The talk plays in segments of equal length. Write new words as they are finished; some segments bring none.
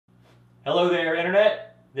Hello there,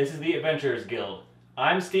 Internet. This is the Adventurers Guild.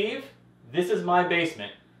 I'm Steve, this is my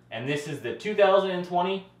basement, and this is the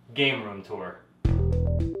 2020 Game Room Tour.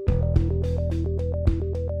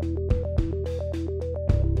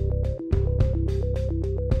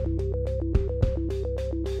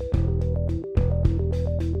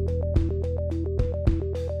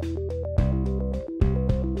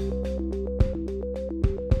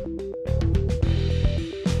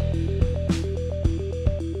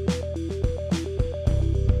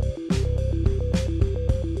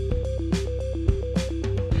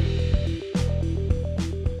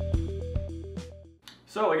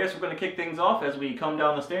 So I guess we're going to kick things off as we come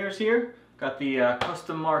down the stairs here. Got the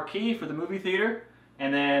custom marquee for the movie theater,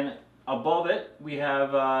 and then above it we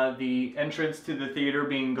have the entrance to the theater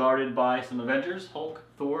being guarded by some Avengers, Hulk,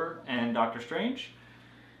 Thor, and Doctor Strange.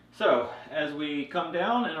 So as we come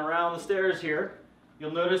down and around the stairs here,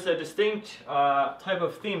 you'll notice a distinct type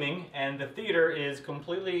of theming, and the theater is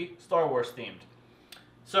completely Star Wars themed.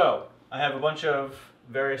 So I have a bunch of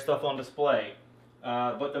various stuff on display.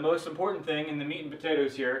 But the most important thing in the meat and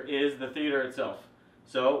potatoes here is the theater itself.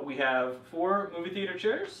 So we have 4 movie theater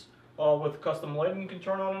chairs, all with custom lighting you can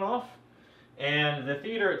turn on and off. And the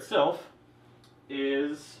theater itself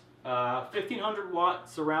is 1500 watt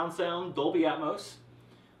surround sound Dolby Atmos.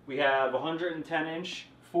 We have a 110-inch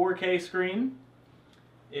 4K screen.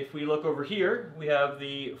 If we look over here, we have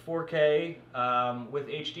the 4K with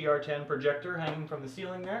HDR10 projector hanging from the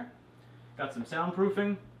ceiling there. Got some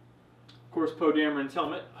soundproofing. Of course, Poe Dameron's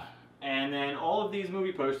helmet, and then all of these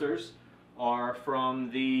movie posters are from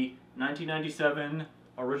the 1997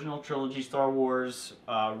 original trilogy Star Wars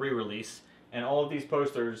re-release, and all of these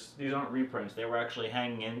posters, these aren't reprints, they were actually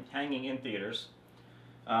hanging in theaters.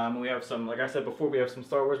 We have some, like I said before, we have some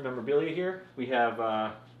Star Wars memorabilia here. We have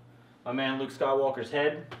my man Luke Skywalker's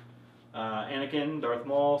head, Anakin, Darth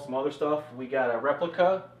Maul, some other stuff. We got a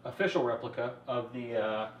replica, official replica of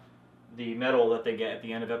the medal that they get at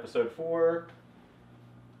the end of Episode 4.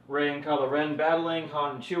 Rey and Kylo Ren battling,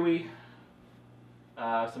 Han and Chewie.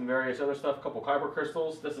 Some various other stuff, a couple kyber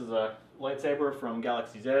crystals. This is a lightsaber from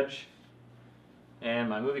Galaxy's Edge. And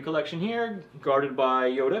my movie collection here, guarded by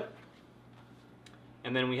Yoda.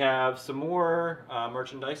 And then we have some more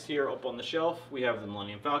merchandise here up on the shelf. We have the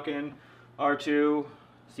Millennium Falcon, R2,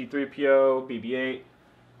 C-3PO, BB-8.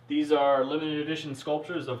 These are limited edition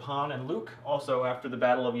sculptures of Han and Luke, also after the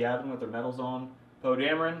Battle of Yavin with their medals on. Poe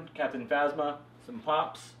Dameron, Captain Phasma, some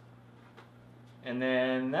pops. And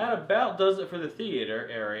then that about does it for the theater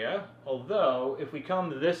area. Although, if we come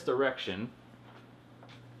to this direction,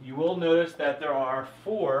 you will notice that there are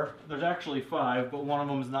 4, there's actually 5, but one of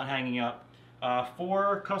them is not hanging up.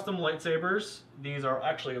 4 custom lightsabers. These are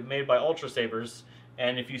actually made by Ultra Sabers.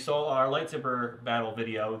 And if you saw our lightsaber battle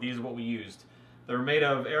video, these are what we used. They're made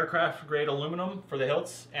of aircraft-grade aluminum for the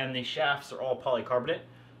hilts, and the shafts are all polycarbonate,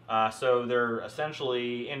 so they're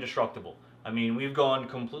essentially indestructible. I mean, we've gone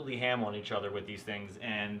completely ham on each other with these things,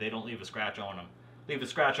 and they don't leave a scratch on them. Leave a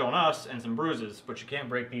scratch on us and some bruises, but you can't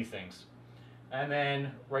break these things. And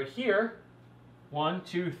then right here, 1,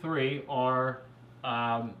 2, 3 are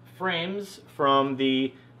frames from the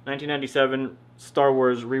 1997 Star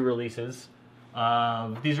Wars re-releases.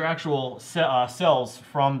 These are actual cells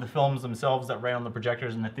from the films themselves that ran on the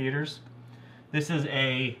projectors in the theaters. This is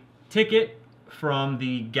a ticket from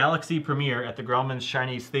the Galaxy premiere at the Grauman's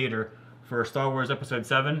Chinese Theater for Star Wars Episode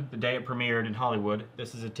 7, the day it premiered in Hollywood.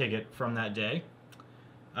 This is a ticket from that day.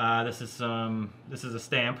 This is a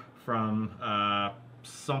stamp from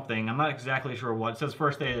something. I'm not exactly sure what. It says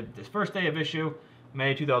first day of issue,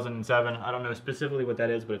 May 2007. I don't know specifically what that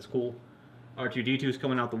is, but it's cool. R2-D2 is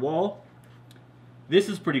coming out the wall. This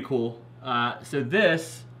is pretty cool. So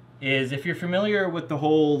this is, if you're familiar with the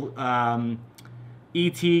whole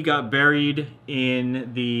E.T. got buried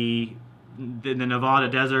in the Nevada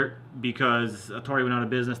desert because Atari went out of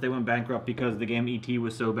business. They went bankrupt because the game E.T.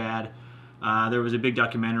 was so bad. There was a big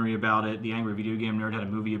documentary about it. The Angry Video Game Nerd had a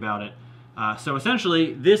movie about it. So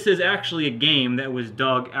essentially, this is actually a game that was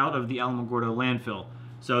dug out of the Alamogordo landfill.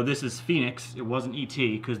 So this is Phoenix. It wasn't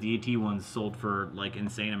E.T. because the E.T. ones sold for like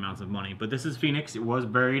insane amounts of money. But this is Phoenix. It was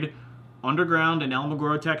buried underground in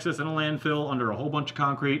Alamogordo, Texas in a landfill under a whole bunch of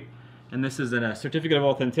concrete. And this is a certificate of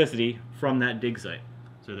authenticity from that dig site.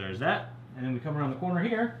 So there's that. And then we come around the corner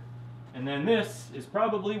here. And then this is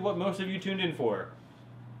probably what most of you tuned in for.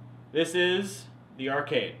 This is the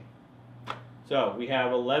arcade. So we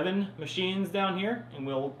have 11 machines down here, and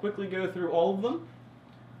we'll quickly go through all of them.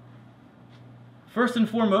 First and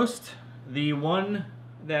foremost, the one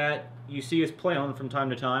that you see us play on from time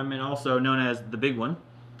to time, and also known as the big one.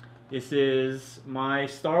 This is my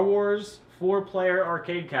Star Wars 4-player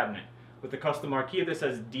arcade cabinet. with the custom marquee. This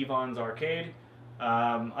says Devon's Arcade.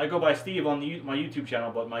 I go by Steve on my YouTube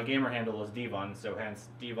channel, but my gamer handle is Devon, so hence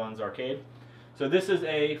Devon's Arcade. So this is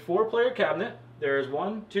a 4-player cabinet. There's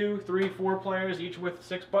 1, 2, 3, 4 players, each with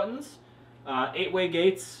 6 buttons. 8-way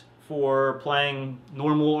gates for playing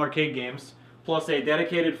normal arcade games, plus a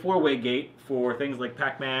dedicated 4-way gate for things like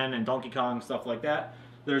Pac-Man and Donkey Kong, stuff like that.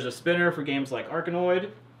 There's a spinner for games like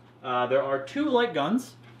Arkanoid. There are 2 light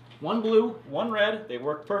guns, 1 blue, 1 red. They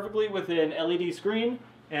work perfectly with an LED screen,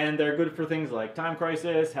 and they're good for things like Time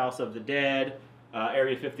Crisis, House of the Dead,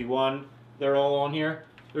 Area 51. They're all on here.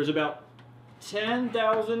 There's about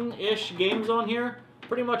 10,000-ish games on here.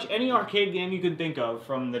 Pretty much any arcade game you can think of,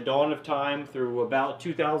 from the dawn of time through about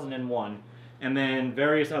 2001, and then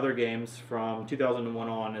various other games from 2001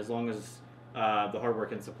 on, as long as the hardware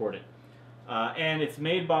can support it. And it's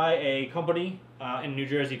made by a company in New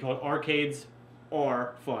Jersey called Arcades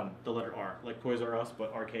Are Fun, the letter R, like Toys R Us,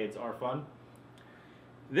 but Arcades Are Fun.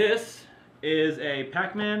 This is a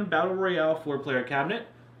Pac-Man Battle Royale 4-player cabinet.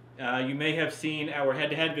 You may have seen our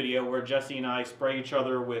head-to-head video where Jesse and I spray each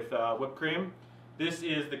other with whipped cream. This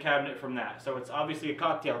is the cabinet from that. So it's obviously a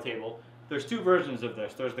cocktail table. There's 2 versions of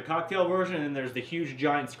this. There's the cocktail version, and there's the huge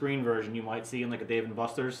giant screen version you might see in like a Dave &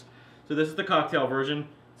 Buster's. So this is the cocktail version.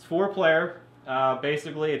 It's 4-player.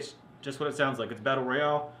 Basically, it's just what it sounds like. It's Battle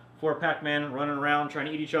Royale. 4 Pac-Man running around trying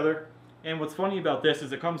to eat each other. And what's funny about this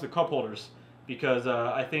is it comes with cup holders, because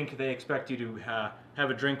I think they expect you to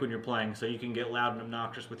have a drink when you're playing, so you can get loud and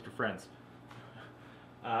obnoxious with your friends.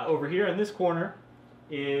 Over here in this corner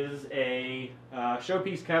is a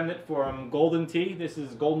showpiece cabinet from Golden Tee. This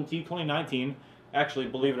is Golden Tee 2019. Actually,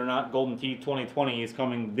 believe it or not, Golden Tee 2020 is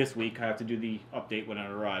coming this week. I have to do the update when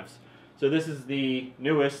it arrives. So this is the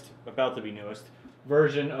newest, about to be newest,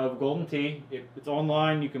 version of Golden Tee. It's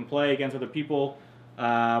online. You can play against other people.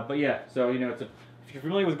 But yeah, so if you're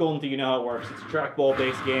familiar with Golden Tee, you know how it works. It's a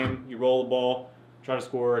trackball-based game. You roll the ball, try to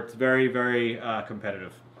score. It's very, very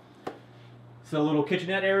competitive. So a little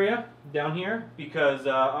kitchenette area down here, because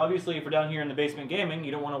obviously if we're down here in the basement gaming, you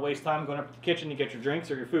don't want to waste time going up to the kitchen to get your drinks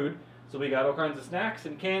or your food. So we got all kinds of snacks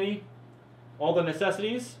and candy, all the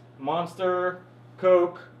necessities, Monster,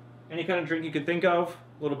 Coke, any kind of drink you could think of,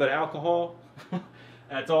 a little bit of alcohol.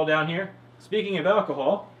 That's all down here. Speaking of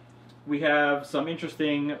alcohol, we have some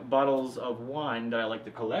interesting bottles of wine that I like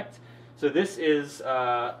to collect. So this is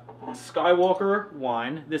Skywalker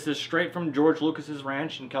wine. This is straight from George Lucas's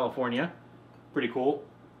ranch in California. Pretty cool.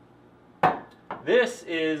 This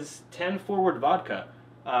is 10 Forward vodka.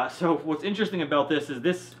 So what's interesting about this is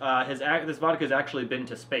this vodka has actually been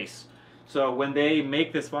to space. So when they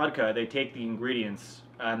make this vodka, they take the ingredients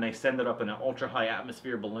and they send it up in an ultra-high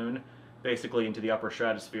atmosphere balloon, basically into the upper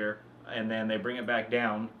stratosphere, and then they bring it back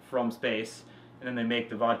down from space, and then they make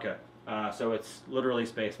the vodka. So it's literally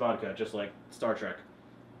space vodka, just like Star Trek.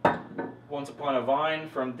 Once Upon a Vine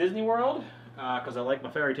from Disney World, because I like my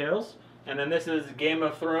fairy tales. And then this is Game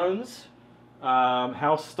of Thrones,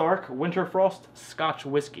 House Stark Winterfrost Scotch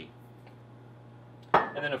Whiskey.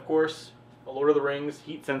 And then, of course, a Lord of the Rings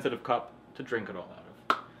heat-sensitive cup to drink it all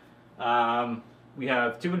out of. We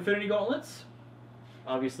have 2 Infinity Gauntlets,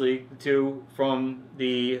 obviously the 2 from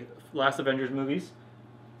the last Avengers movies.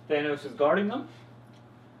 Thanos is guarding them.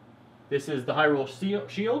 This is the Hyrule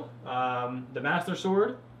Shield, the Master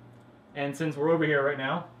Sword, and since we're over here right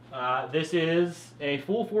now, this is a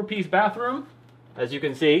full 4-piece bathroom. As you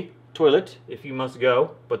can see, toilet if you must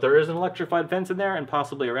go, but there is an electrified fence in there and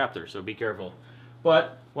possibly a raptor, so be careful.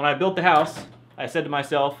 But when I built the house, I said to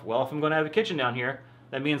myself, well, if I'm going to have a kitchen down here,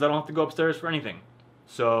 that means I don't have to go upstairs for anything.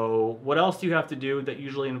 So what else do you have to do that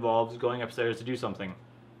usually involves going upstairs to do something?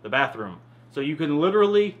 The bathroom. So you can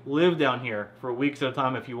literally live down here for weeks at a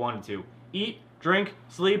time if you wanted to. Eat, drink,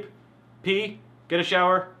 sleep, pee, get a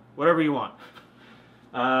shower, whatever you want.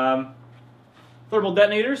 Thermal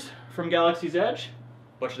detonators from Galaxy's Edge,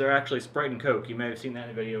 but they're actually Sprite and Coke. You may have seen that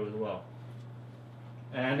in the video as well.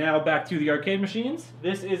 And now back to the arcade machines.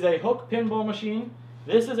 This is a Hook pinball machine.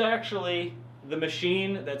 This is actually the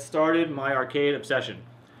machine that started my arcade obsession.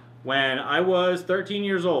 When I was 13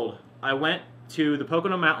 years old, I went to the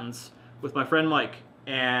Pocono Mountains with my friend Mike,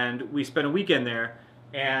 and we spent a weekend there,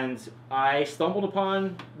 and I stumbled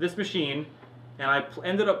upon this machine, and I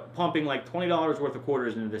ended up pumping like $20 worth of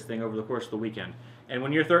quarters into this thing over the course of the weekend. And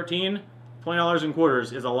when you're 13, $20 in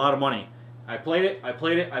quarters is a lot of money. I played it,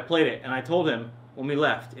 and I told him when we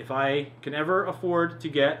left, if I can ever afford to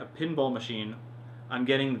get a pinball machine, I'm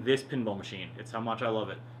getting this pinball machine. It's how much I love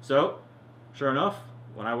it. So, sure enough,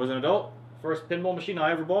 when I was an adult, first pinball machine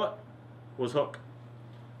I ever bought was Hook.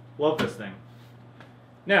 Love this thing.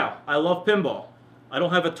 Now, I love pinball. I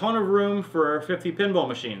don't have a ton of room for 50 pinball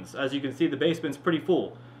machines. As you can see, the basement's pretty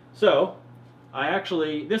full. So,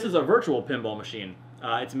 this is a virtual pinball machine.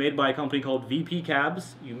 It's made by a company called VP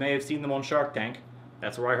Cabs. You may have seen them on Shark Tank.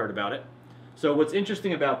 That's where I heard about it. So what's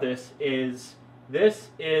interesting about this is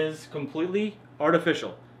completely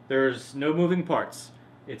artificial. There's no moving parts.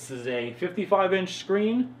 It's a 55-inch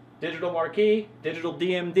screen, digital marquee, digital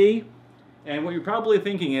DMD, and what you're probably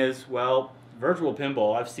thinking is, well, virtual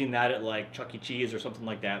pinball, I've seen that at like Chuck E. Cheese or something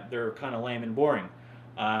like that. They're kind of lame and boring.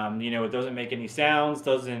 It doesn't make any sounds,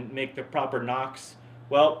 doesn't make the proper knocks.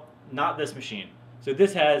 Well, not this machine. So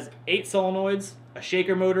this has 8 solenoids, a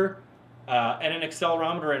shaker motor, and an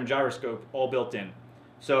accelerometer and gyroscope all built in.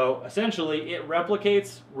 So essentially, it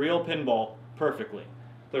replicates real pinball perfectly.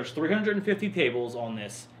 There's 350 tables on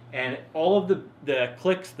this, and all of the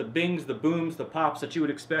clicks, the bings, the booms, the pops that you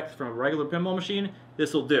would expect from a regular pinball machine,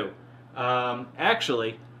 this will do.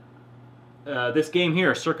 This game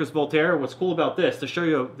here, Circus Voltaire, what's cool about this, to show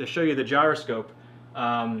you the gyroscope,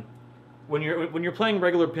 when you're playing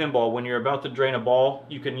regular pinball, when you're about to drain a ball,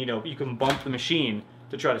 you can bump the machine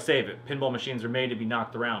to try to save it. Pinball machines are made to be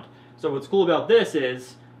knocked around. So what's cool about this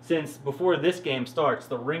is, since before this game starts,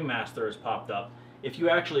 the ringmaster has popped up. If you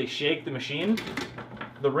actually shake the machine,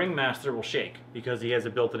 the ringmaster will shake because he has a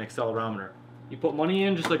built-in accelerometer. You put money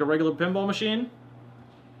in just like a regular pinball machine.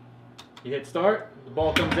 You hit start, the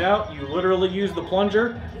ball comes out, you literally use the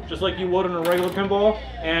plunger just like you would on a regular pinball,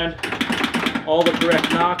 and all the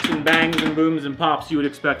correct knocks and bangs and booms and pops you would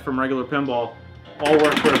expect from regular pinball all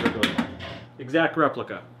work perfectly. Exact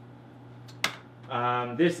replica.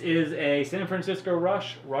 This is a San Francisco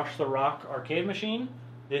Rush the Rock arcade machine.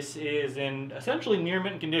 This is in essentially near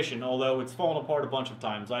mint condition, although it's fallen apart a bunch of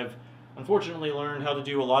times. I've unfortunately learned how to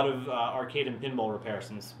do a lot of arcade and pinball repair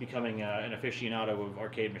since becoming an aficionado of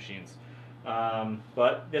arcade machines.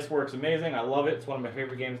 But this works amazing. I love it. It's one of my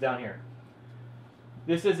favorite games down here.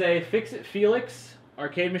 This is a Fix-It Felix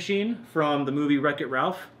arcade machine from the movie Wreck-It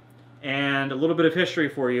Ralph. And a little bit of history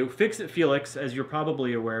for you. Fix-It Felix, as you're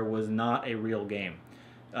probably aware, was not a real game.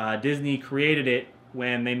 Disney created it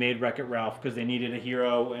when they made Wreck-It Ralph because they needed a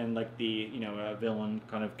hero and like a villain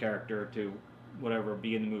kind of character to whatever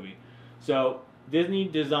be in the movie. So Disney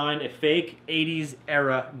designed a fake 80s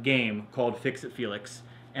era game called Fix-It Felix,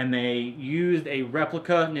 and they used a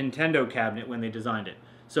replica Nintendo cabinet when they designed it.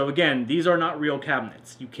 So again, these are not real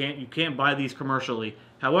cabinets. You can't buy these commercially.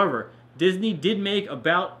 However, Disney did make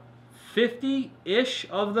about 50-ish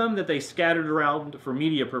of them that they scattered around for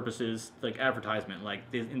media purposes, like advertisement, like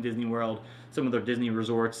in Disney World, some of their Disney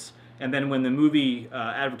resorts. And then when the movie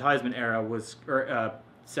advertisement era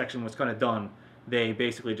section was kind of done, they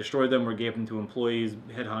basically destroyed them or gave them to employees,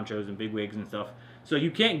 head honchos, and bigwigs and stuff. So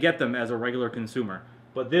you can't get them as a regular consumer.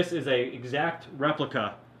 But this is a exact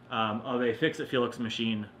replica of a Fix-It Felix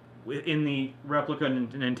machine in the replica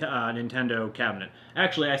Nintendo cabinet.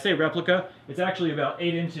 Actually, I say replica, it's actually about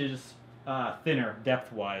 8 inches thinner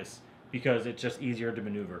depth-wise because it's just easier to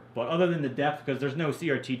maneuver. But other than the depth, because there's no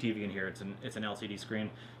CRT TV in here, it's an LCD screen,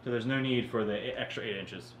 so there's no need for the extra 8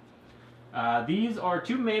 inches. These are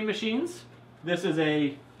 2 main machines. This is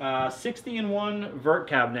a 60-in-1 vert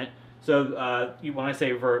cabinet. So when I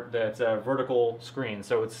say vert, that's a vertical screen.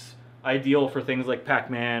 So it's ideal for things like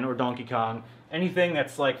Pac-Man or Donkey Kong. Anything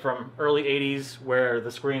that's like from early 80s where the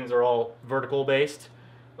screens are all vertical based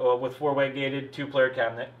with 4-way gated 2-player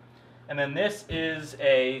cabinet. And then this is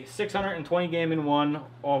a 620 game in one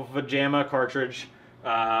of a JAMA cartridge,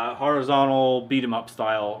 horizontal beat 'em up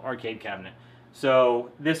style arcade cabinet.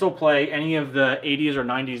 So this will play any of the 80s or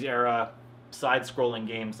 90s era side-scrolling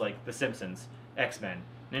games like The Simpsons, X-Men,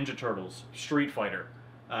 Ninja Turtles, Street Fighter.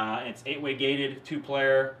 It's 8-way gated,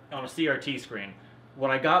 2-player on a CRT screen.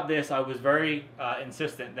 When I got this, I was very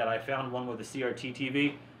insistent that I found one with a CRT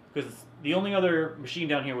TV because the only other machine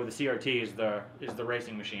down here with a CRT is the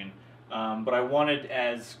racing machine. But I wanted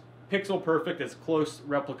as pixel perfect, as close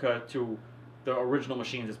replica to the original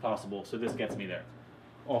machines as possible, so this gets me there.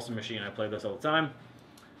 Awesome machine. I play this all the time.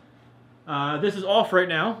 This is off right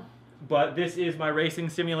now, but this is my racing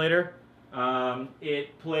simulator.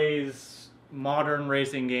 It plays modern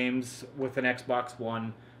racing games with an Xbox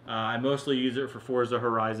One. I mostly use it for Forza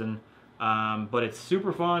Horizon, but it's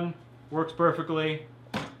super fun, works perfectly.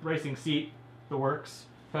 Racing seat, the works,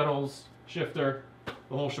 pedals, shifter,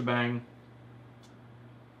 the whole shebang.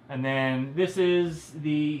 And then this is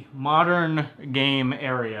the modern game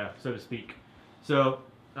area, so to speak. So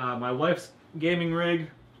my wife's gaming rig,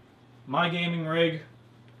 my gaming rig.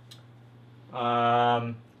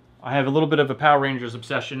 I have a little bit of a Power Rangers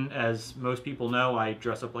obsession. As most people know, I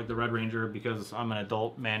dress up like the Red Ranger because I'm an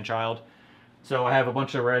adult man-child. So I have a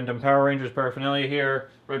bunch of random Power Rangers paraphernalia here,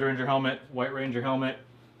 Red Ranger helmet, White Ranger helmet,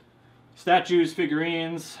 statues,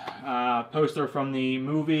 figurines, poster from the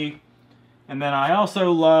movie, and then I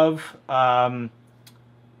also love 80s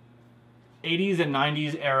and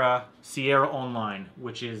 90s era Sierra Online,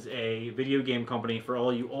 which is a video game company for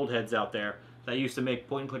all you old heads out there that used to make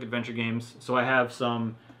point-and-click adventure games. So I have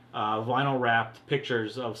some vinyl-wrapped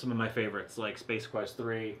pictures of some of my favorites, like Space Quest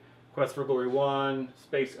 3, Quest for Glory 1,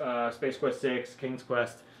 Space Quest 6, King's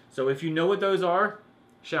Quest. So if you know what those are,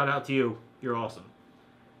 shout out to you. You're awesome.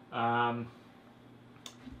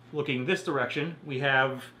 Looking this direction, we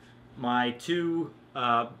have my two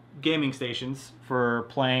gaming stations for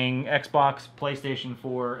playing Xbox, PlayStation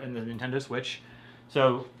 4, and the Nintendo Switch.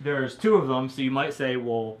 So there's two of them, so you might say,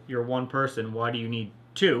 well, you're one person, why do you need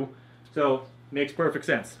two? So, makes perfect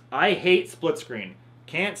sense. I hate split screen.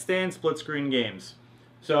 Can't stand split screen games.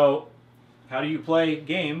 So, how do you play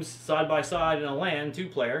games side by side in a LAN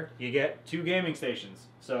 2-player? You get two gaming stations.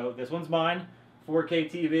 So this one's mine, 4K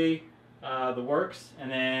TV, the works, and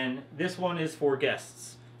then this one is for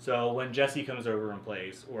guests. So when Jesse comes over and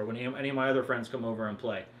plays, or when any of my other friends come over and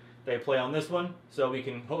play, they play on this one, so we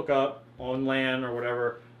can hook up on LAN or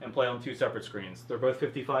whatever and play on two separate screens. They're both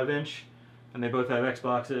 55-inch, and they both have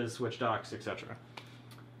Xboxes, Switch docks, etc.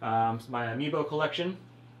 It's my Amiibo collection.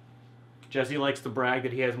 Jesse likes to brag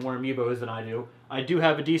that he has more Amiibos than I do. I do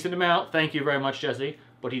have a decent amount, thank you very much, Jesse,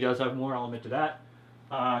 but he does have more, I'll admit to that.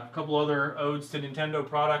 A couple other odes to Nintendo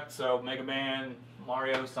products, so Mega Man,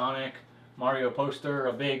 Mario, Sonic, Mario poster,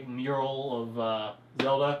 a big mural of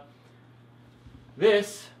Zelda.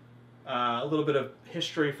 This, a little bit of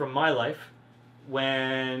history from my life.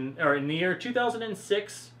 In the year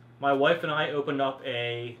 2006, my wife and I opened up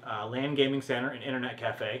a LAN gaming center, an internet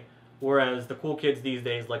cafe, whereas the cool kids these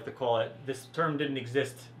days like to call it, this term didn't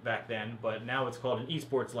exist back then, but now it's called an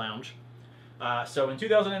esports lounge. So in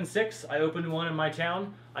 2006, I opened one in my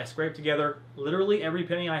town. I scraped together literally every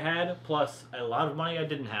penny I had, plus a lot of money I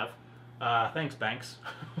didn't have. Thanks, banks.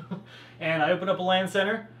 And I opened up a LAN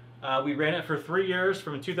center. We ran it for 3 years,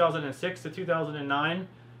 from 2006 to 2009.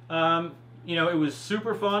 You know, it was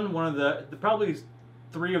super fun. One of the probably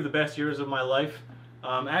 3 of the best years of my life.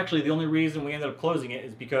 Actually, the only reason we ended up closing it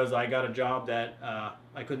is because I got a job that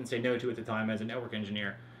I couldn't say no to at the time as a network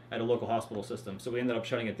engineer at a local hospital system. So we ended up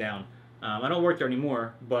shutting it down. I don't work there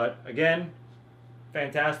anymore, but again,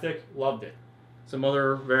 fantastic, loved it. Some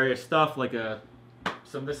other various stuff like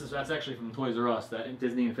that's actually from Toys R Us. That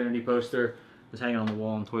Disney Infinity poster was hanging on the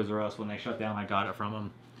wall in Toys R Us. When they shut down, I got it from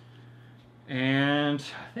them. And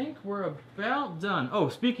I think we're about done. Oh,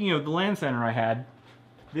 speaking of the LAN center I had,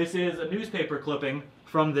 this is a newspaper clipping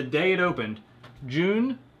from the day it opened,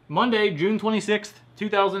 Monday, June 26th,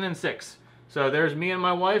 2006. So there's me and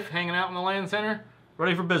my wife hanging out in the LAN center,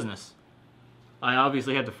 ready for business. I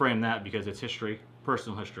obviously had to frame that because it's history,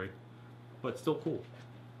 personal history, but still cool.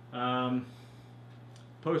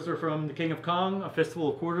 Poster from The King of Kong, A Fistful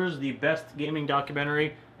of Quarters, the best gaming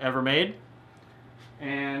documentary ever made.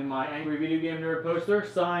 And my Angry Video Game Nerd poster,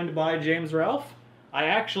 signed by James Ralph. I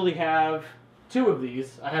actually have 2 of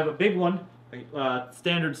these. I have a big one,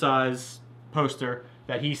 standard size poster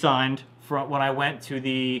that he signed from when I went to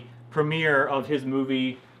the premiere of his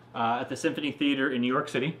movie at the Symphony Theater in New York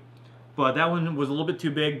City. But that one was a little bit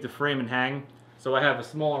too big to frame and hang, so I have a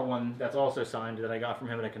smaller one that's also signed that I got from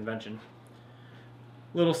him at a convention.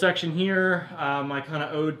 Little section here, my kind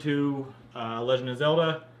of ode to Legend of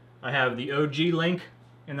Zelda. I have the OG Link,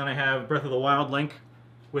 and then I have Breath of the Wild Link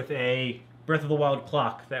with a Breath of the Wild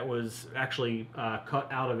clock that was actually cut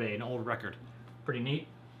out of an old record. Pretty neat.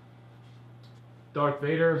 Darth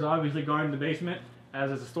Vader is obviously guarding the basement,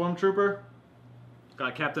 as is a Stormtrooper.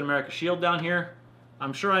 Got Captain America's shield down here.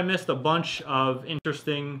 I'm sure I missed a bunch of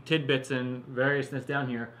interesting tidbits and variousness down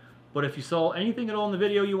here. But if you saw anything at all in the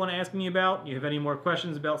video you want to ask me about, you have any more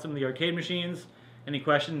questions about some of the arcade machines, any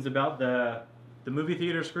questions about the movie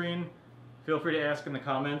theater screen, feel free to ask in the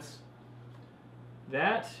comments.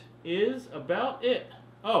 That is about it.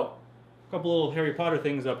 Oh, a couple little Harry Potter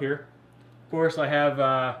things up here. Of course, I have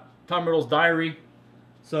Tom Riddle's diary,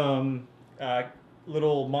 some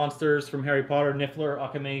little monsters from Harry Potter, Niffler,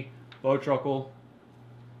 Akame, Bowtruckle.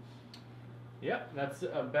 Yep, that's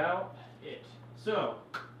about it. So,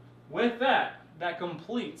 with that, that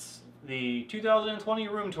completes the 2020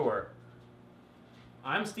 room tour.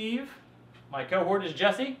 I'm Steve, my cohort is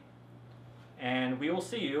Jesse, and we will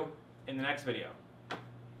see you in the next video.